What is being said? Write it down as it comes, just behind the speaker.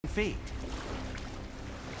fate.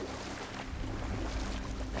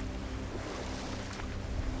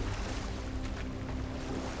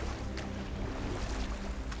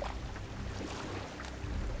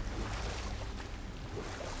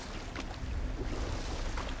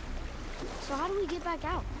 So how do we get back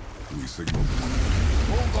out? We signal.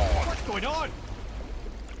 Hold on! What's going on?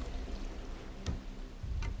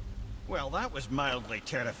 Well, that was mildly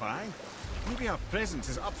terrifying. Maybe our presence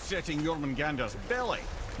is upsetting Jormungandr's belly.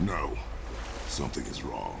 No. Something is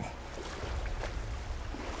wrong.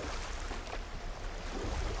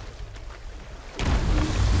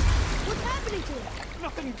 What's happening to him?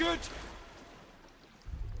 Nothing good!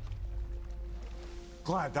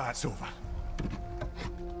 Glad that's over.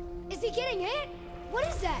 Is he getting hit? What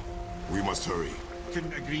is that? We must hurry.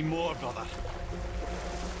 Couldn't agree more, brother.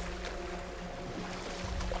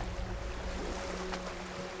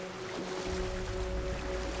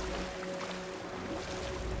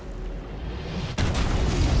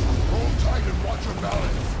 Hold tight and watch your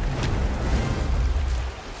balance.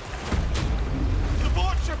 The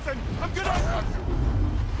boat's shifting! I'm gonna... I have you.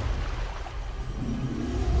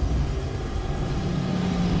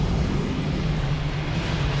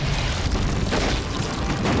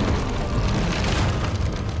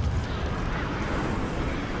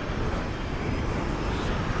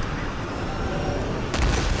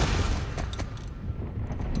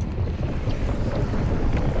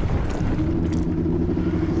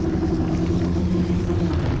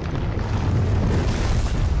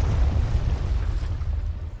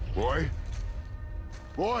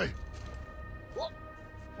 Boy!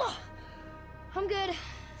 I'm good. I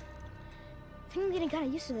think I'm getting kind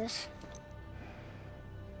of used to this.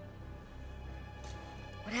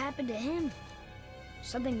 What happened to him?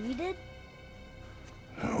 Something we did?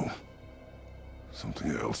 No.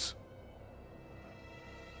 Something else.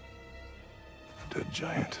 A dead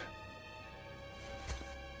giant.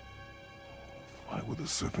 Why would the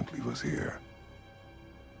serpent leave us here?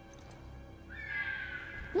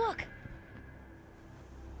 Look!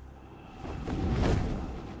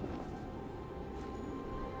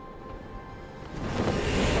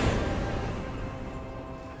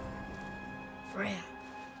 Freya.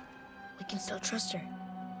 We can still trust her,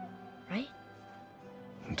 right?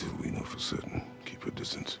 Until we know for certain, keep a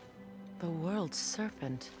distance. The world's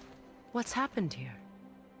serpent. What's happened here?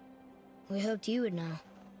 We hoped you would know.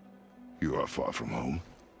 You are far from home.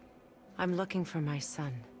 I'm looking for my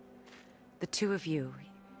son. The two of you.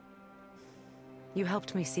 You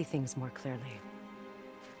helped me see things more clearly.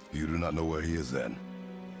 You do not know where he is then?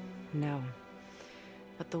 No.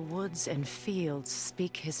 But the woods and fields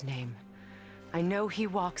speak his name. I know he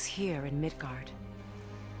walks here in Midgard.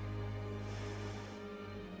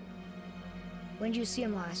 When did you see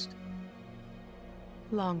him last?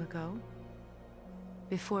 Long ago.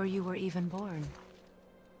 Before you were even born.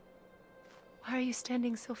 Why are you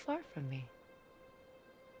standing so far from me?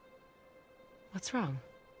 What's wrong?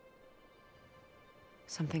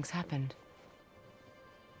 Something's happened.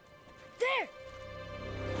 There!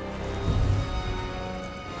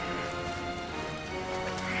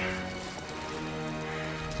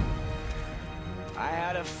 I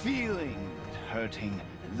had a feeling that hurting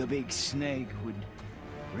the big snake would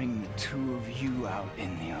bring the two of you out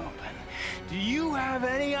in the open. Do you have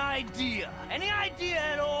any idea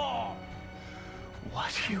at all,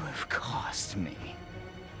 what you have cost me?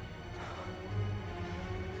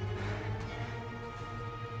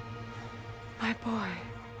 My boy.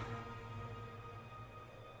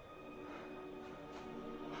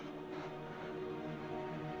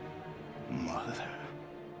 Mother.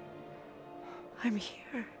 I'm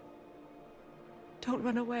here. Don't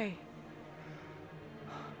run away.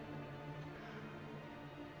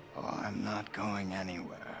 Oh, I'm not going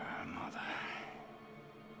anywhere, Mother.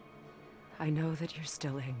 I know that you're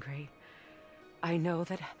still angry. I know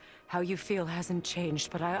that how you feel hasn't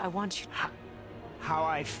changed, but I want you to... How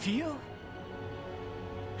I feel?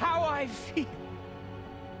 How I feel?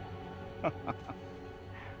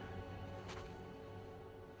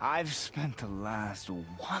 I've spent the last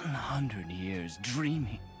 100 years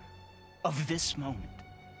dreaming of this moment.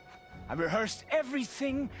 I've rehearsed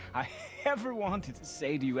everything I ever wanted to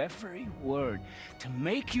say to you, every word, to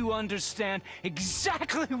make you understand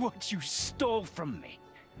exactly what you stole from me.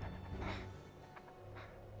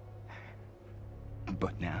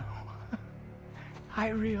 But now, I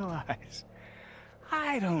realize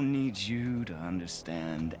I don't need you to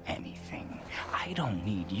understand anything. I don't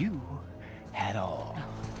need you at all.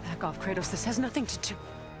 No, back off, Kratos. This has nothing to do...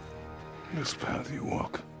 This path you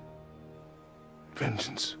walk.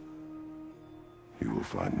 Vengeance. You will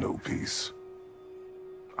find no peace.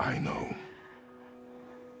 I know.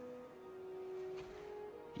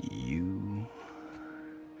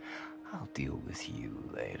 with you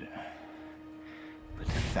later. But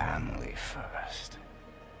family first.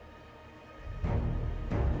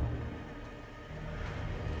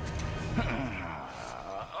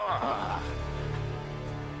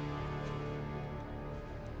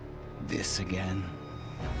 This again?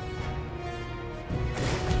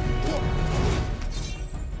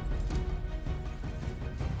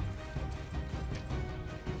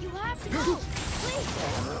 You have to go!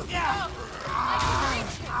 Please! Yeah! I can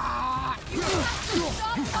reach him! You have to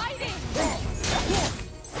stop fighting!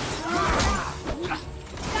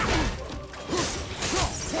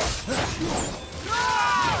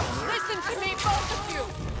 Listen to me, both of you!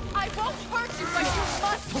 I won't hurt you, but you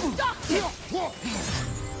must stop him!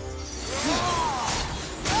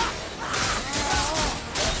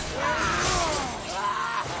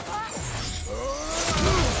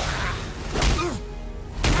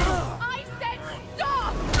 I said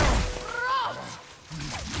stop!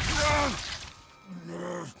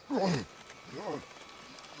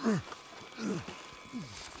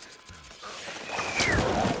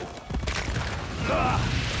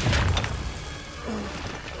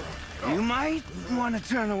 You might want to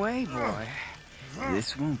turn away, boy.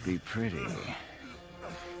 This won't be pretty.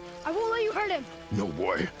 I won't let you hurt him! No,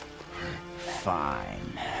 boy.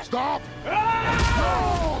 Fine. Stop!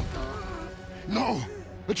 No! No!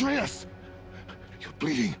 Atreus! You're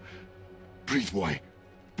bleeding. Breathe, boy.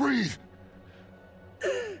 Breathe!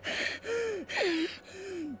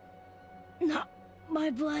 Not my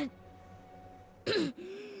blood.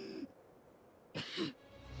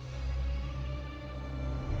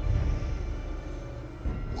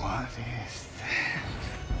 What is that?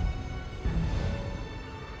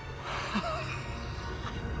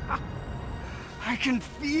 I can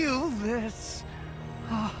feel this.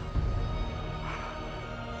 I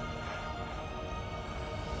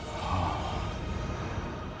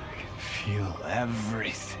can feel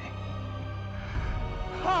everything.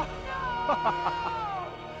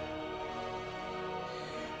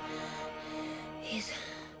 He's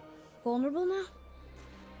vulnerable now?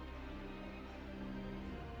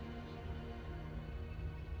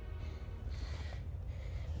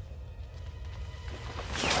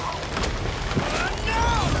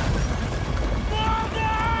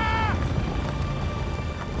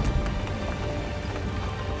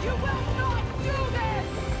 You will not do this!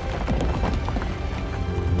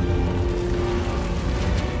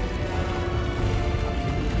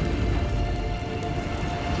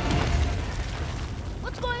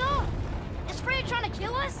 What's going on? Is Freya trying to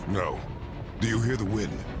kill us? No. Do you hear the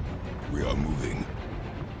wind? We are moving.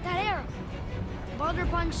 That arrow. Baldur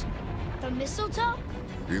punched the mistletoe?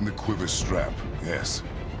 In the quiver strap, yes.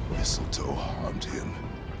 Mistletoe harmed him.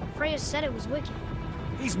 Freya said it was wicked.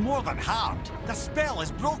 He's more than harmed. The spell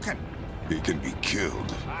is broken. He can be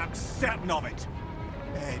killed. I'm certain of it.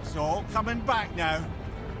 It's all coming back now.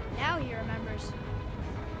 Now he remembers.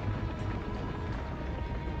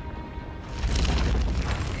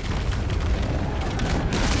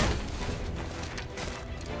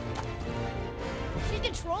 She's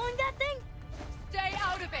controlling that thing? Stay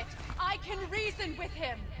out of it! I can reason with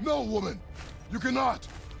him! No, woman! You cannot!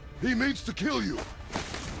 He means to kill you!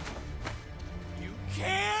 You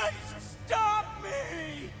can't stop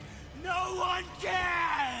me! No one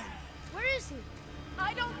can! Where is he?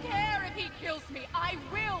 I don't care if he kills me. I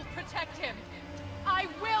will protect him. I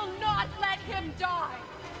will not let him die.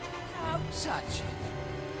 Don't touch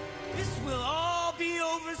it. This will all be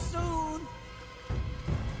over soon.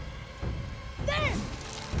 There!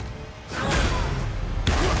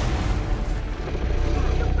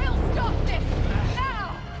 You will stop this now.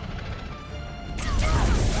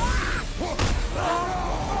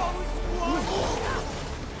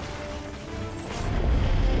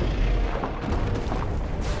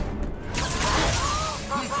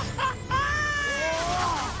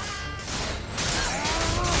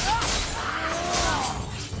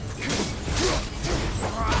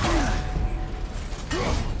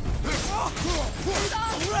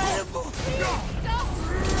 Incredible! Stop!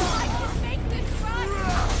 I can make this right.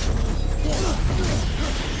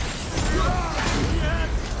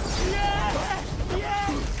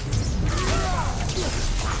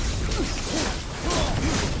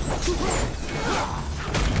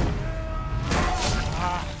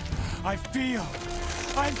 I feel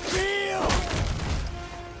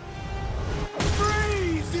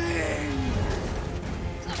freezing!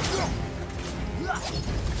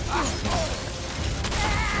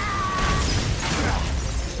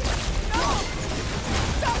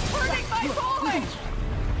 Stop hurting my boy!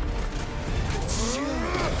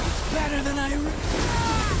 Better than I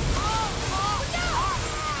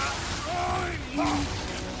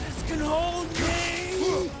This can hold me!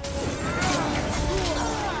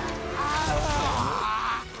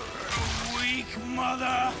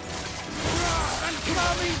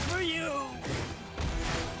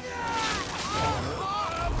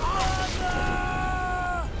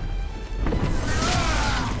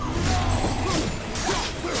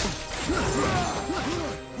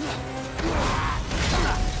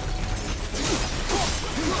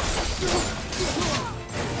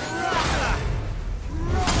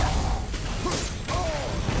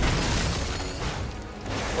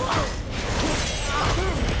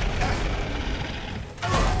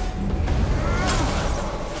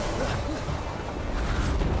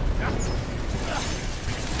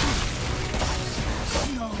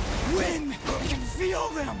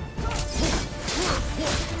 them!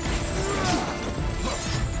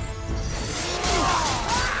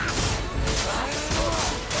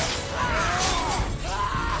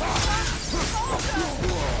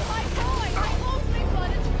 My boy! I only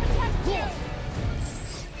wanted to protect you!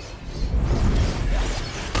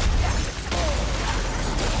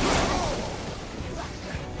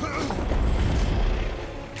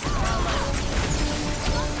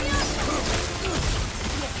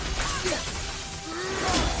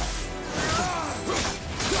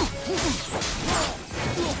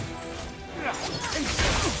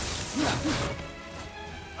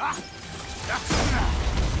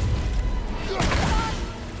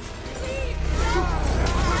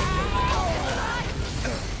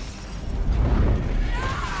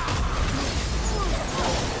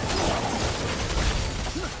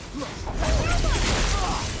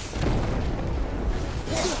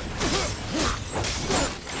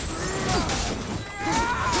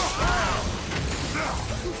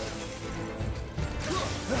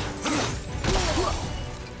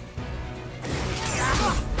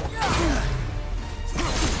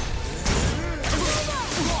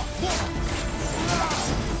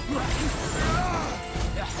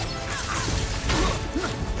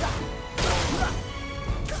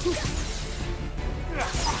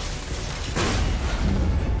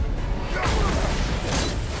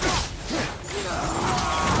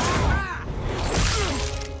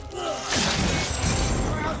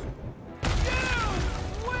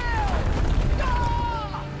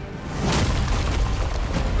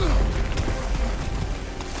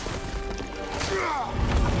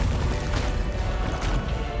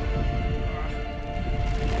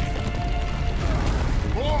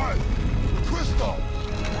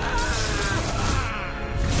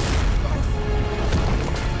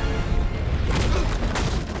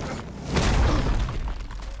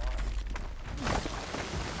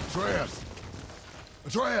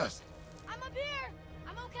 Atreus! I'm up here!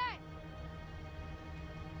 I'm okay!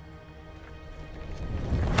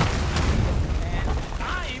 And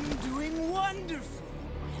I'm doing wonderful.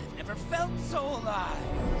 I've never felt so alive.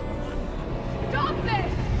 Stop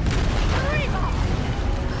this! Reba!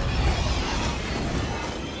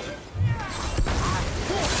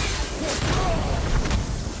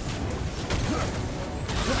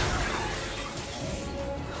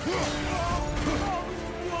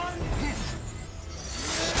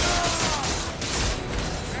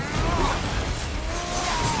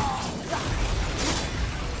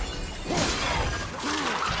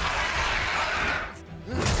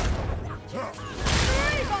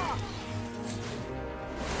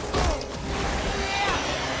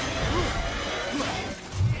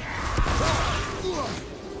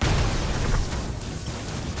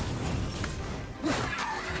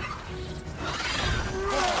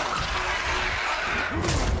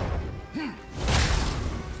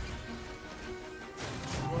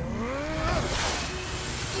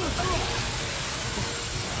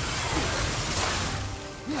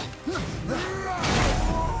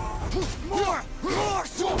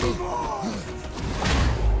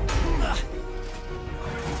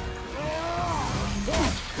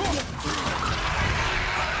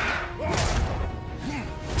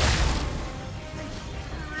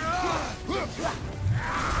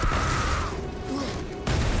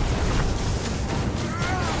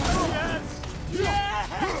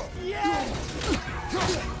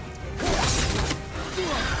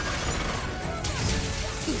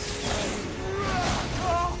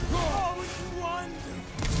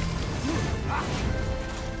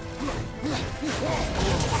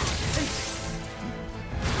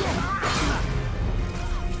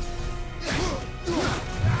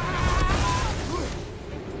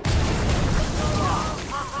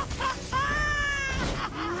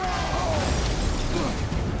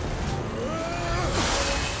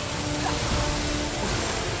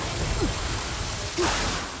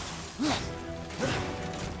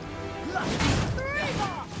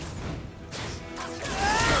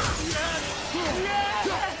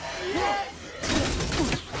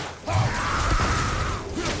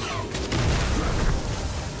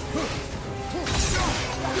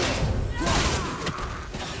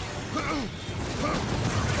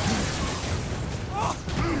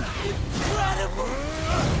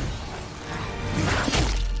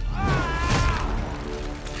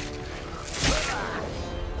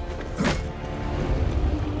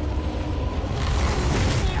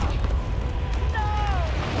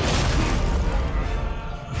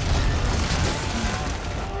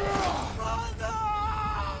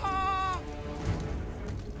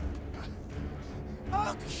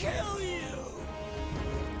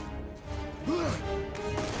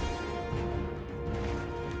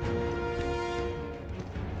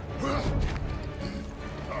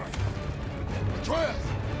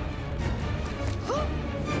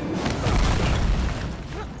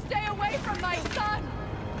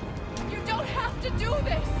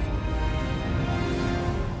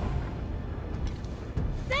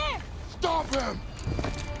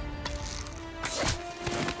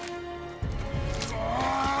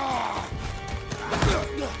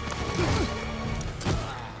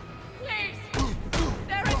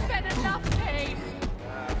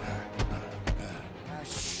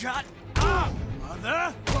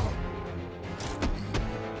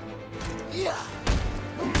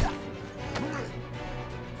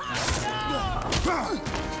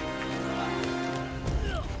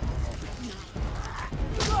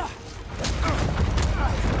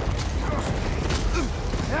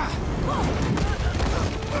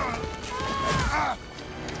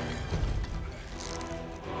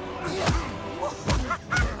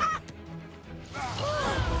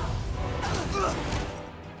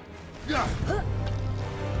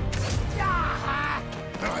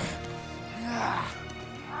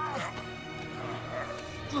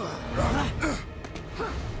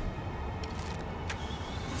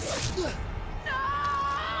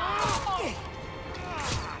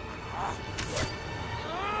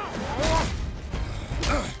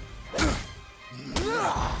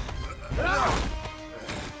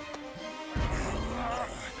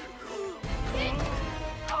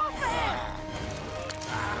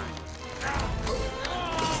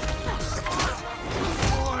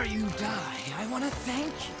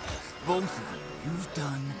 Both of you, you've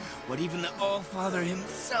done what even the All-Father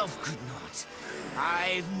himself could not.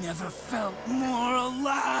 I've never felt more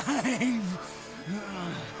alive!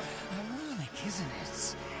 Ironic, isn't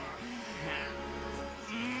it?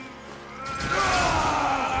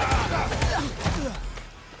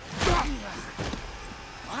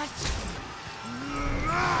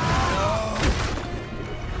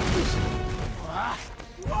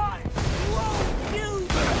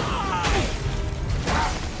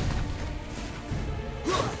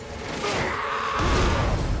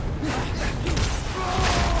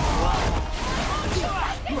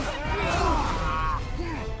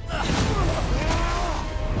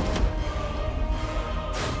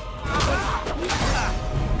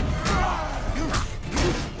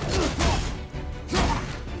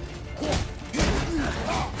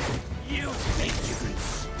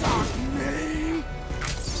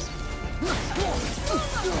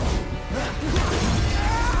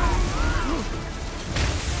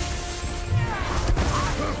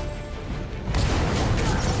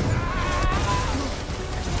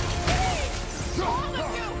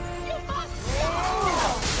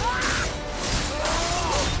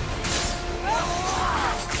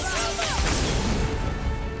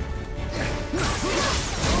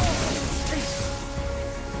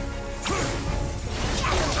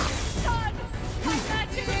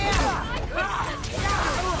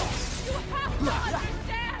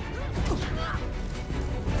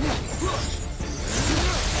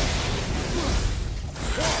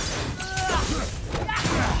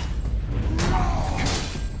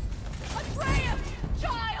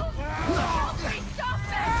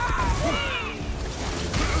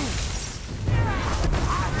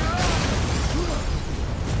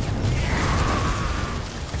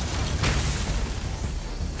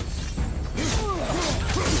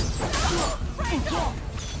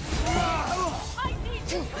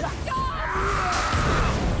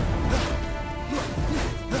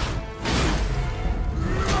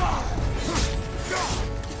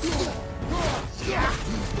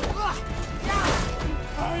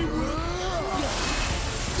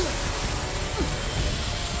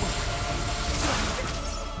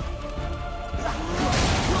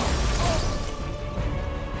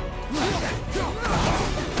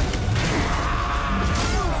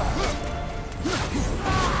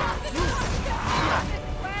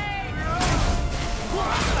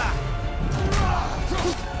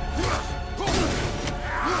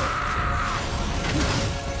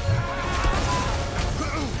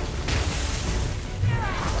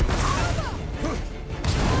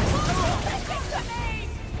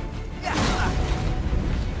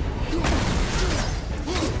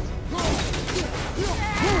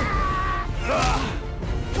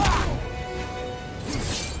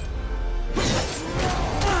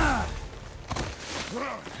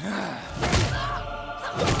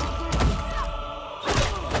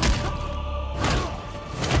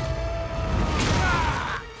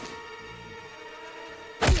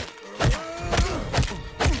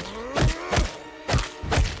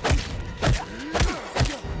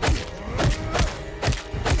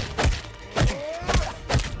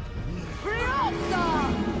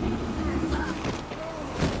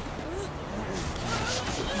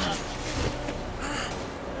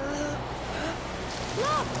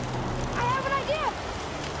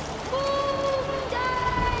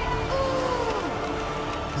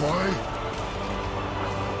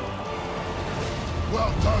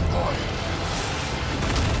 Well done, boy.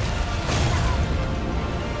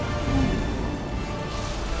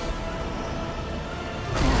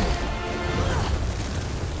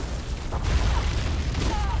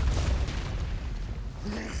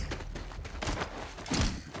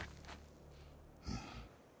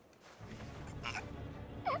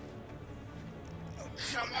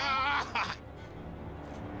 Come on!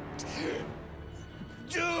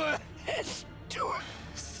 Do it! Do it!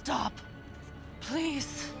 Stop.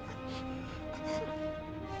 Please.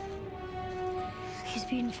 He's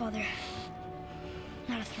beaten, Father.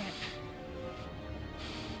 Not a threat.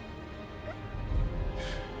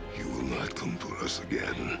 You will not come for us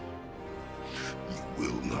again. You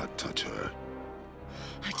will not touch her.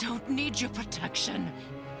 I don't need your protection.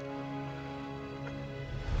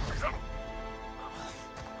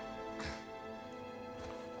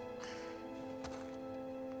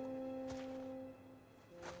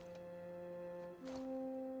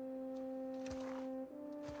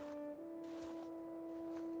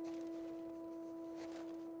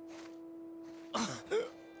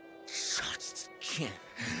 Just can't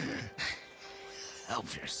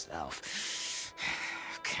help yourself.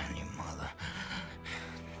 Can you, Mother?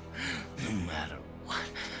 No matter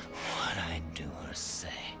what I do or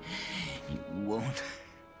say, you won't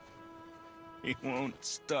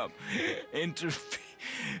stop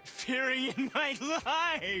interfering in my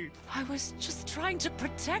life. I was just trying to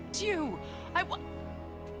protect you.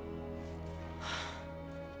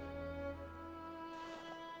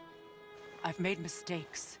 I've made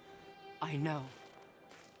mistakes. I know.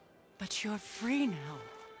 But you're free now.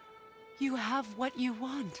 You have what you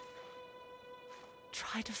want.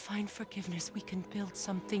 Try to find forgiveness. We can build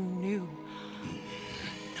something new.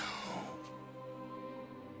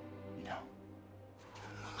 No.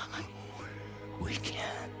 We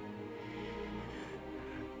can't.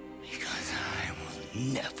 Because I will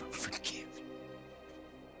never forgive you.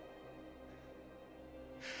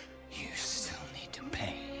 You still need to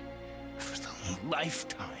pay for the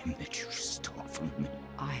lifetime that you stole from me.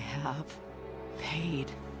 I have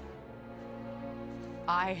paid.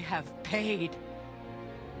 I have paid.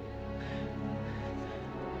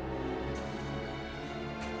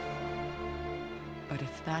 But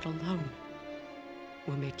if that alone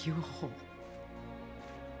will make you whole,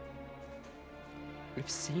 if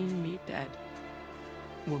seeing me dead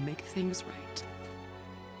will make things right,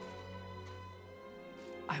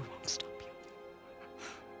 I won't stop you.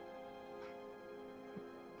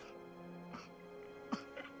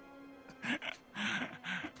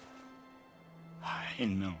 I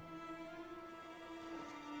know.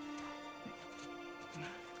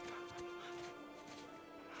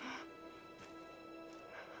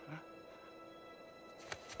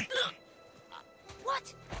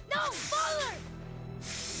 What? No, Father!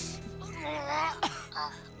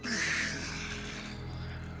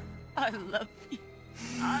 I love you.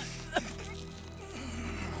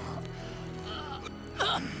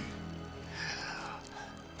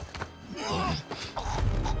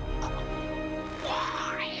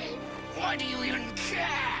 Why do you even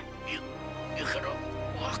care? You could have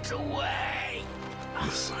walked away. The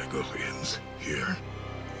Cygovians here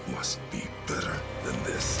must be better than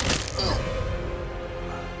this.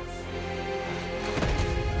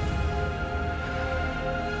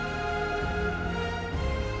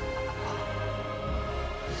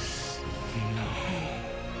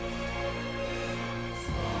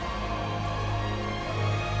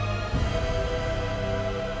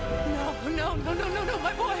 No,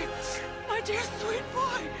 my boy! My dear sweet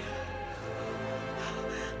boy!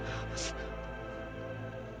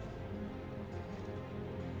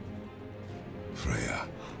 Freya.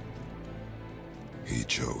 He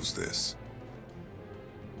chose this.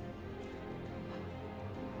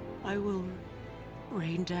 I will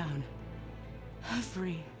rain down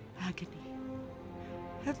every agony,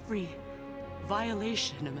 every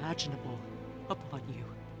violation imaginable upon you.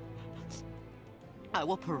 I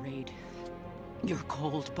will parade your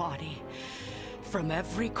cold body from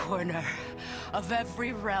every corner of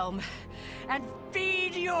every realm and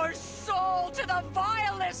feed your soul to the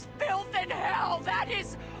vilest filth in hell. That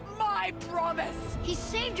is my promise. He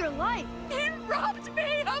saved your life. He robbed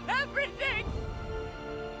me of everything.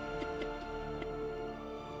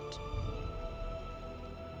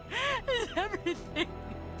 Everything.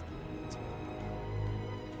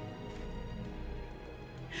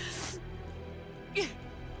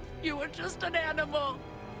 You were just an animal.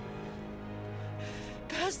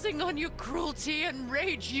 Passing on your cruelty and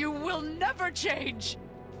rage, you will never change.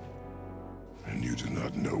 And you do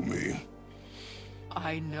not know me.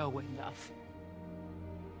 I know enough.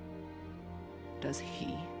 Does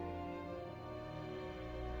he?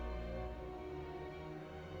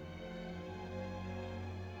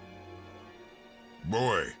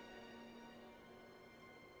 Boy.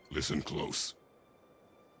 Listen close.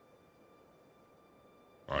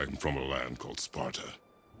 I'm from a land called Sparta.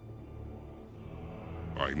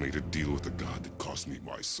 I made a deal with the god that cost me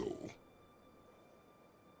my soul.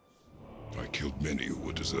 I killed many who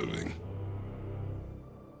were deserving.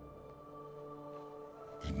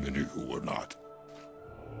 And many who were not.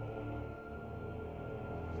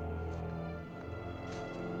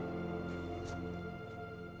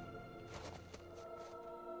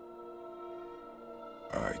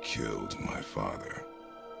 I killed my father.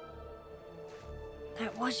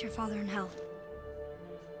 That was your father in hell.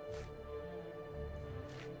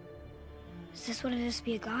 Is this what it is to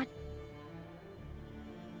be a god?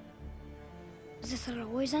 Is this how it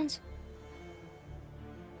always ends?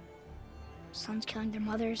 Sons killing their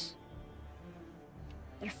mothers?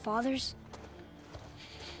 Their fathers?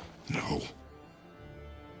 No.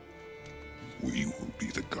 We will be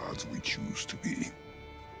the gods we choose to be.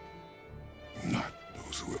 Not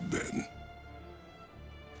those who have been.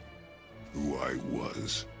 Who I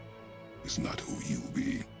was is not who you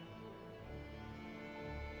be.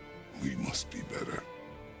 We must be better.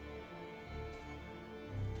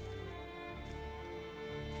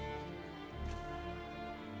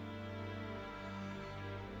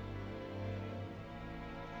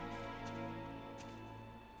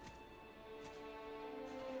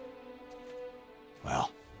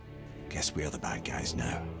 Well, guess we're the bad guys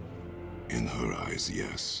now. In her eyes,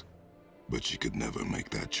 yes. But she could never make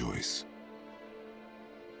that choice.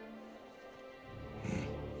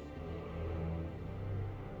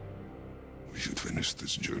 We should finish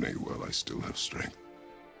this journey while I still have strength.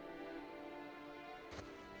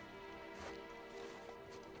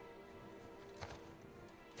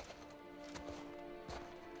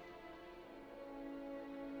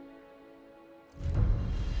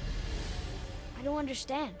 I don't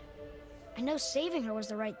understand. I know saving her was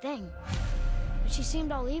the right thing, but she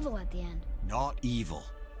seemed all evil at the end. Not evil.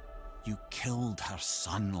 You killed her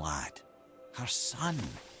son, lad. Her son.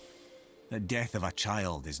 The death of a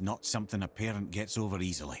child is not something a parent gets over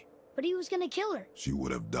easily. But he was gonna kill her. She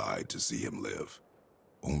would have died to see him live.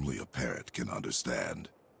 Only a parent can understand.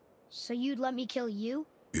 So you'd let me kill you?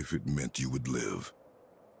 If it meant you would live.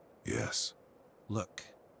 Yes. Look,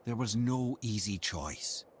 there was no easy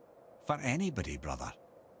choice. For anybody, brother.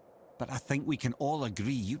 But I think we can all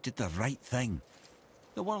agree you did the right thing.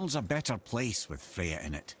 The world's a better place with Freya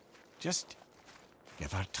in it. Just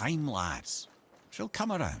give her time, lads. She'll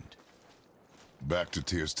come around. Back to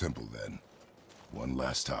Tyr's temple, then. One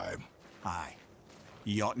last time. Aye.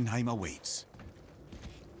 Jotunheim awaits.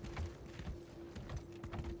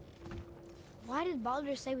 Why did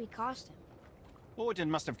Baldur say we cost him? Odin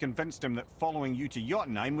must have convinced him that following you to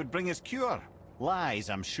Jotunheim would bring his cure. Lies,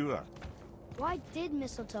 I'm sure. Why did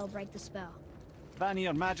mistletoe break the spell?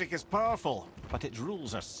 Vanir magic is powerful, but its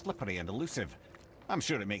rules are slippery and elusive. I'm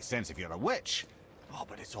sure it makes sense if you're a witch. Oh,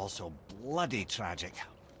 but it's also bloody tragic.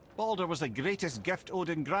 Baldur was the greatest gift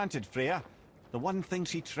Odin granted Freya. The one thing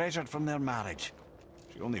she treasured from their marriage.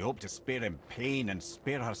 She only hoped to spare him pain and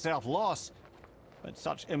spare herself loss. But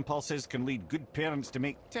such impulses can lead good parents to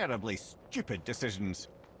make terribly stupid decisions.